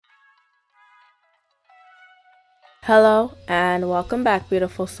Hello and welcome back,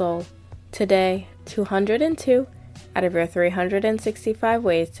 beautiful soul. Today, 202 out of your 365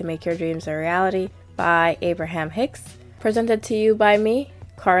 ways to make your dreams a reality by Abraham Hicks, presented to you by me,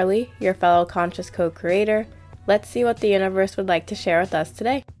 Carly, your fellow conscious co-creator. Let's see what the universe would like to share with us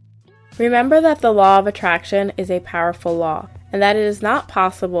today. Remember that the law of attraction is a powerful law, and that it is not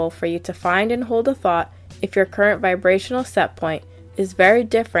possible for you to find and hold a thought if your current vibrational set point is very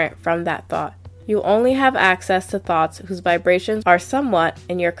different from that thought. You only have access to thoughts whose vibrations are somewhat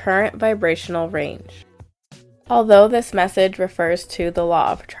in your current vibrational range. Although this message refers to the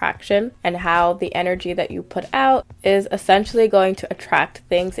law of attraction and how the energy that you put out is essentially going to attract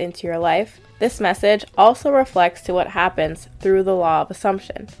things into your life, this message also reflects to what happens through the law of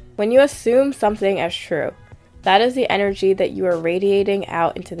assumption. When you assume something as true, that is the energy that you are radiating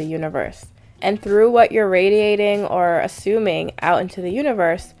out into the universe. And through what you're radiating or assuming out into the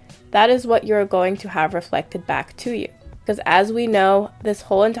universe, that is what you're going to have reflected back to you. Because as we know, this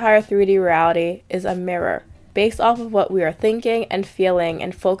whole entire 3D reality is a mirror based off of what we are thinking and feeling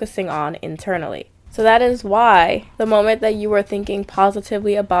and focusing on internally. So that is why the moment that you are thinking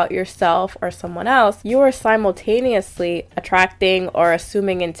positively about yourself or someone else, you are simultaneously attracting or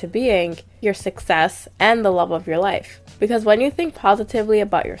assuming into being your success and the love of your life. Because when you think positively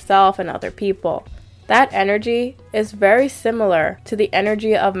about yourself and other people, that energy is very similar to the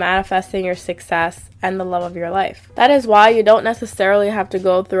energy of manifesting your success and the love of your life. That is why you don't necessarily have to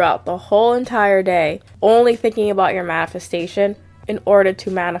go throughout the whole entire day only thinking about your manifestation in order to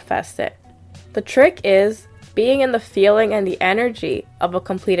manifest it. The trick is being in the feeling and the energy of a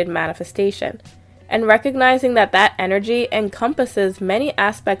completed manifestation and recognizing that that energy encompasses many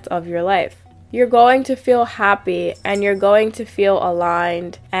aspects of your life. You're going to feel happy and you're going to feel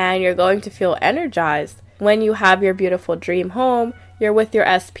aligned and you're going to feel energized when you have your beautiful dream home, you're with your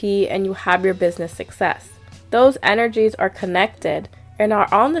SP, and you have your business success. Those energies are connected and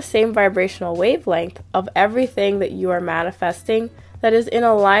are on the same vibrational wavelength of everything that you are manifesting that is in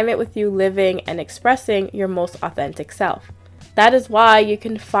alignment with you living and expressing your most authentic self. That is why you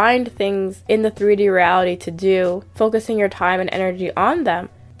can find things in the 3D reality to do, focusing your time and energy on them,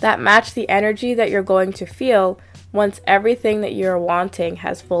 that match the energy that you're going to feel once everything that you're wanting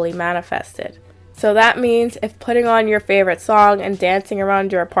has fully manifested. So that means if putting on your favorite song and dancing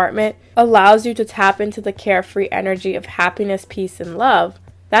around your apartment allows you to tap into the carefree energy of happiness, peace, and love,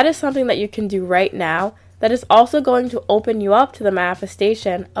 that is something that you can do right now that is also going to open you up to the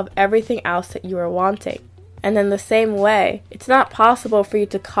manifestation of everything else that you are wanting. And in the same way, it's not possible for you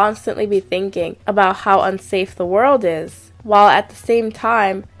to constantly be thinking about how unsafe the world is, while at the same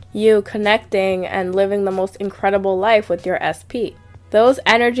time, you connecting and living the most incredible life with your SP. Those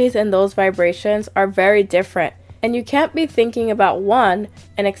energies and those vibrations are very different, and you can't be thinking about one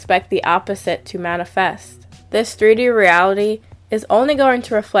and expect the opposite to manifest. This 3D reality is only going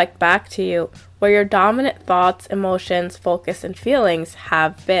to reflect back to you where your dominant thoughts, emotions, focus, and feelings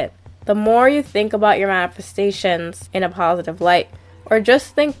have been. The more you think about your manifestations in a positive light, or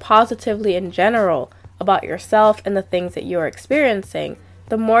just think positively in general about yourself and the things that you are experiencing,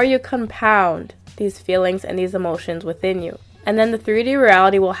 the more you compound these feelings and these emotions within you. And then the 3D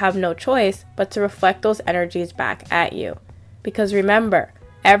reality will have no choice but to reflect those energies back at you. Because remember,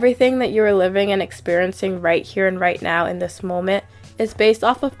 everything that you are living and experiencing right here and right now in this moment is based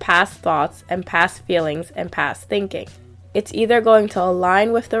off of past thoughts and past feelings and past thinking. It's either going to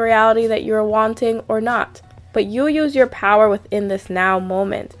align with the reality that you are wanting or not. But you use your power within this now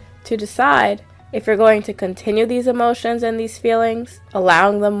moment to decide if you're going to continue these emotions and these feelings,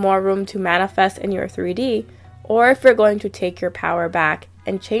 allowing them more room to manifest in your 3D, or if you're going to take your power back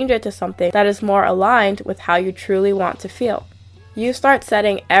and change it to something that is more aligned with how you truly want to feel. You start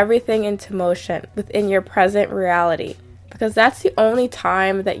setting everything into motion within your present reality, because that's the only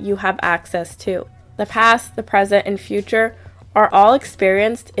time that you have access to. The past, the present, and future are all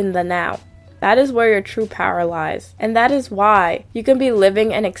experienced in the now. That is where your true power lies, and that is why you can be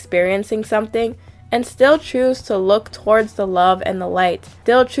living and experiencing something and still choose to look towards the love and the light,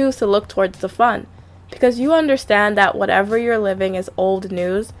 still choose to look towards the fun, because you understand that whatever you're living is old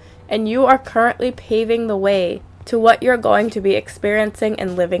news, and you are currently paving the way to what you're going to be experiencing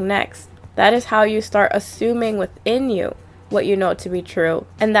and living next. That is how you start assuming within you what you know to be true.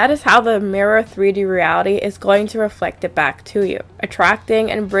 And that is how the mirror 3D reality is going to reflect it back to you, attracting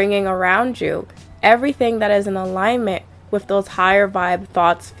and bringing around you everything that is in alignment with those higher vibe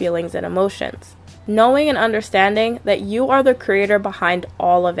thoughts, feelings, and emotions. Knowing and understanding that you are the creator behind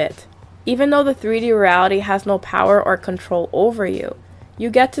all of it. Even though the 3D reality has no power or control over you, you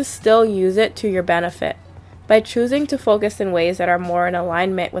get to still use it to your benefit by choosing to focus in ways that are more in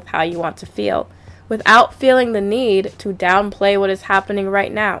alignment with how you want to feel, without feeling the need to downplay what is happening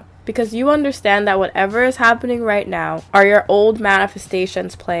right now. Because you understand that whatever is happening right now are your old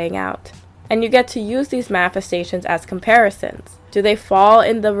manifestations playing out. And you get to use these manifestations as comparisons. Do they fall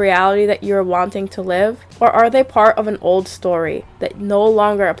in the reality that you're wanting to live? Or are they part of an old story that no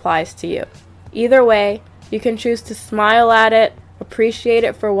longer applies to you? Either way, you can choose to smile at it, appreciate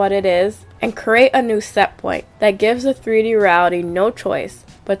it for what it is, and create a new set point that gives the 3D reality no choice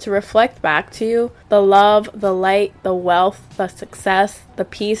but to reflect back to you the love, the light, the wealth, the success, the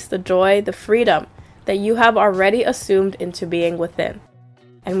peace, the joy, the freedom that you have already assumed into being within.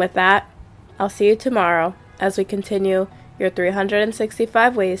 And with that, I'll see you tomorrow as we continue your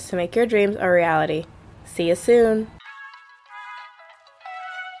 365 ways to make your dreams a reality. See you soon.